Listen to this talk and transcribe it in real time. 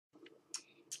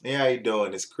Hey, how you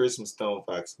doing? It's Chris from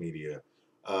StonefoxMedia.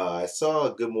 I saw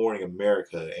Good Morning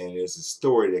America, and it's a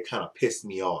story that kind of pissed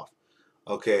me off.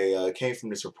 Okay, it came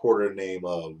from this reporter named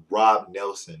Rob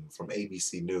Nelson from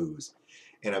ABC News,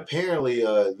 and apparently,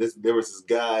 there was this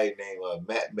guy named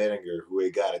Matt Mettinger who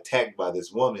had got attacked by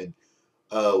this woman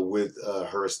with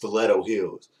her stiletto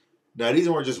heels. Now, these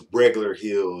weren't just regular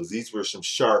heels; these were some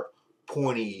sharp,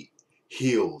 pointy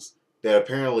heels that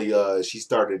apparently she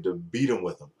started to beat him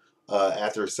with them.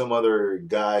 After some other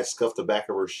guy scuffed the back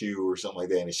of her shoe or something like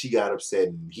that, and she got upset,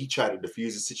 and he tried to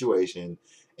defuse the situation,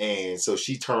 and so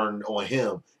she turned on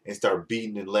him and started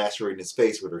beating and lacerating his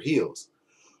face with her heels.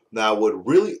 Now, what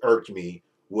really irked me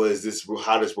was this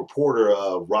how this reporter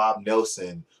Rob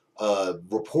Nelson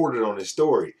reported on this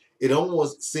story. It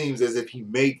almost seems as if he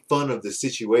made fun of the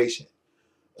situation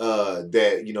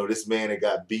that this man had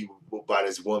got beat by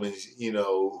this woman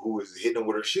who was hitting him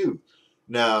with her shoe.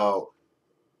 Now,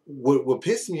 what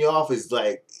pissed me off is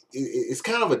like it's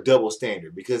kind of a double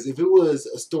standard because if it was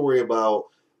a story about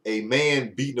a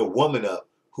man beating a woman up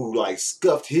who like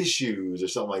scuffed his shoes or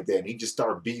something like that and he just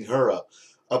started beating her up,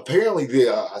 apparently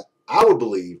I would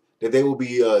believe that they will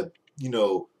be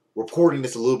reporting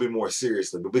this a little bit more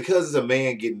seriously. But because it's a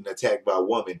man getting attacked by a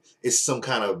woman, it's some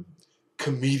kind of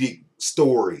comedic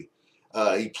story.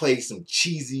 He plays some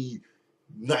cheesy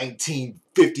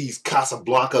 1950s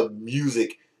Casablanca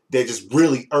music that just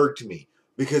really irked me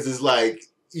because it's like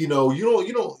you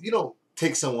don't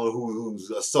take someone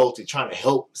who's assaulted trying to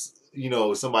help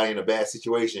somebody in a bad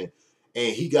situation,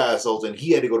 and he got assaulted and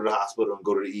he had to go to the hospital and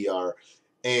go to the ER,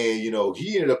 and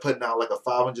he ended up putting out like a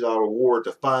 $500 reward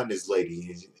to find this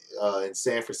lady in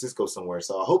San Francisco somewhere.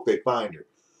 So I hope they find her.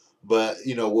 But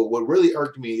what really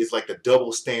irked me is like the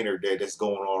double standard that's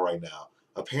going on right now.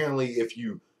 Apparently, if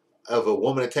a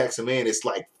woman attacks a man, it's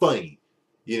like funny.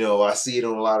 I see it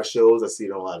on a lot of shows. I see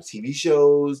it on a lot of TV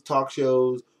shows, talk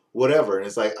shows, whatever. And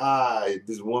it's like,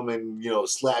 this woman,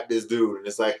 slapped this dude, and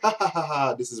it's like, ha ha ha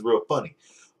ha, this is real funny.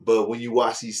 But when you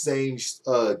watch these same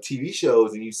TV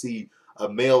shows and you see a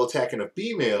male attacking a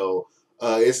female,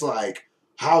 it's like,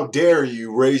 how dare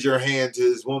you raise your hand to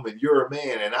this woman? You're a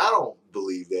man, and I don't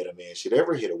believe that a man should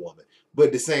ever hit a woman. But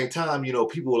at the same time,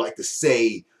 people like to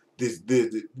say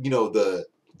the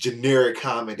generic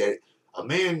comment that a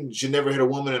man should never hit a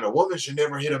woman and a woman should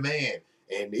never hit a man,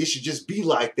 and it should just be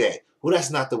like that. Well,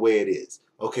 that's not the way it is.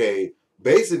 Okay,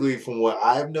 basically, from what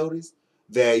I've noticed,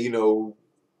 that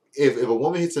if a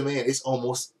woman hits a man, it's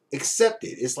almost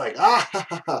accepted. It's like ha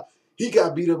ha ha. He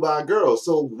got beat up by a girl.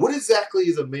 So what exactly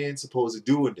is a man supposed to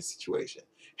do in this situation?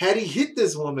 Had he hit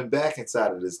this woman back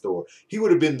inside of the store, he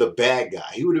would have been the bad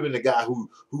guy. He would have been the guy who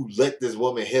let this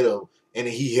woman hit him and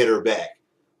then he hit her back.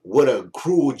 What a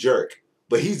cruel jerk.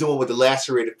 But he's the one with the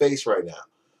lacerated face right now.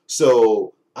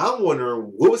 So I'm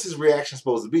wondering, what was his reaction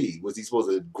supposed to be? Was he supposed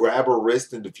to grab her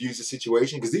wrist and defuse the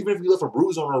situation? Because even if he left a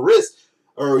bruise on her wrist,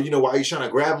 or while he's trying to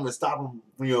grab him and stop him,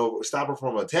 stop her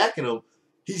from attacking him,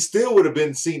 he still would have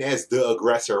been seen as the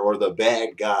aggressor or the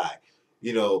bad guy.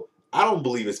 I don't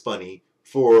believe it's funny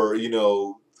for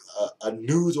a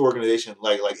news organization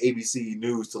like ABC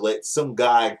News to let some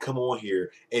guy come on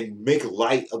here and make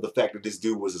light of the fact that this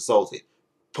dude was assaulted,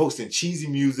 posting cheesy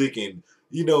music and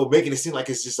making it seem like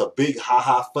it's just a big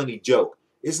ha-ha funny joke.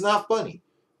 It's not funny.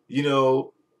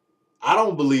 I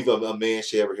don't believe a man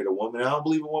should ever hit a woman. I don't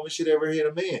believe a woman should ever hit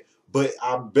a man. But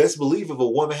I best believe if a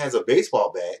woman has a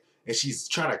baseball bat and she's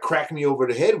trying to crack me over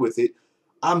the head with it,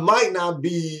 I might not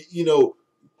be,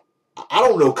 I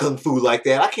don't know kung fu like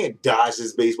that. I can't dodge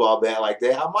this baseball bat like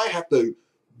that. I might have to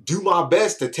do my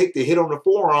best to take the hit on the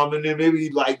forearm and then maybe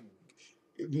like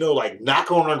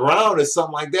knock on the ground or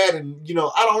something like that. And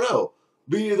I don't know.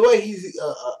 But either way, he's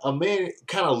a man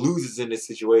kind of loses in this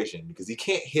situation because he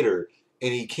can't hit her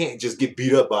and he can't just get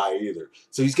beat up by her either.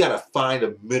 So he's got to find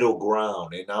a middle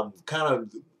ground. And I'm kind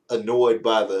of annoyed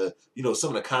by the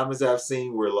some of the comments I've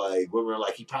seen where like women are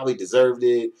like he probably deserved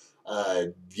it.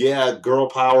 Yeah, girl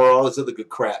power, all this other good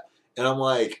crap. And I'm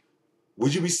like,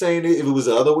 would you be saying it if it was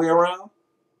the other way around?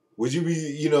 Would you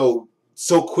be,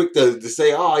 so quick to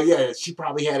say, oh, yeah, she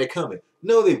probably had it coming?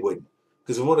 No, they wouldn't.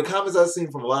 Because one of the comments I've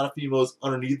seen from a lot of females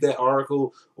underneath that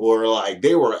article were like,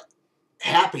 they were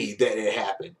happy that it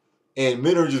happened. And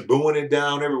men are just booing it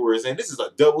down everywhere saying, this is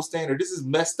a double standard. This is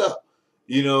messed up.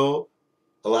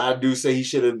 A lot of dudes say he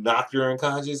should have knocked her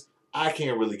unconscious. I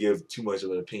can't really give too much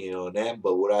of an opinion on that.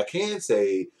 But what I can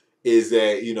say is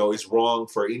that, it's wrong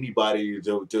for anybody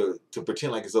to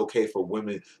pretend like it's okay for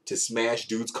women to smash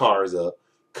dudes' cars up,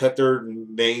 cut their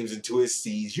names into his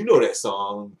seats. You know that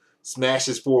song, smash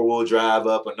his four-wheel drive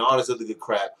up and all this other good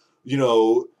crap.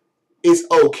 it's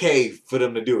okay for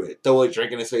them to do it. Throw a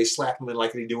drink in his face, slap him in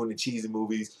like they do in the cheesy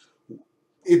movies.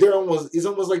 It's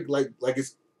almost like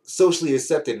it's socially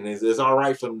accepted and it's all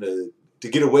right for them to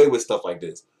get away with stuff like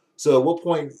this. So at what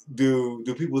point do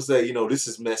people say, this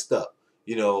is messed up?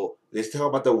 They talk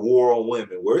about the war on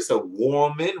women. Where it's a war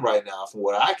on men right now, from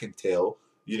what I can tell.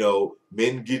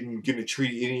 Men getting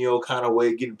treated any old kind of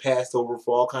way, getting passed over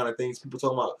for all kind of things. People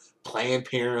talking about Planned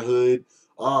Parenthood.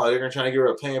 Oh, they're gonna try to get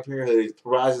rid of Planned Parenthood. It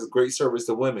provides this great service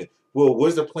to women. Well,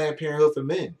 where's the Planned Parenthood for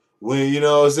men? When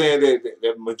what I'm saying,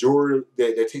 that majority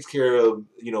that takes care of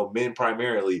men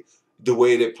primarily, the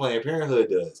way that Planned Parenthood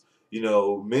does.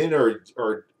 Men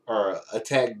are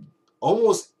attacked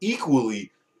almost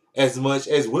equally as much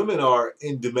as women are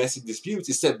in domestic disputes,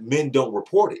 except men don't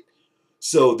report it.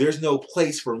 So there's no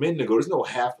place for men to go. There's no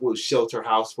halfway shelter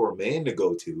house for a man to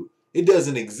go to. It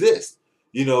doesn't exist.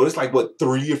 It's like what,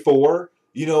 3 or 4,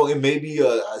 and maybe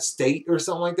a state or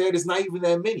something like that. It's not even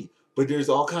that many. But there's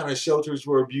all kind of shelters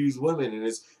for abused women,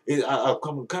 and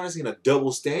I'm kind of seeing a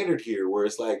double standard here, where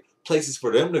it's like places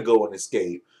for them to go and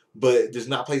escape, but there's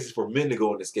not places for men to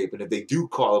go and escape. And if they do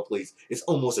call a police, it's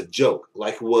almost a joke,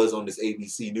 like it was on this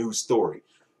ABC News story.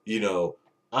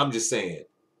 I'm just saying,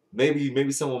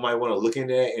 maybe someone might want to look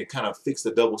into that and kind of fix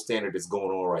the double standard that's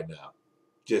going on right now.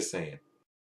 Just saying.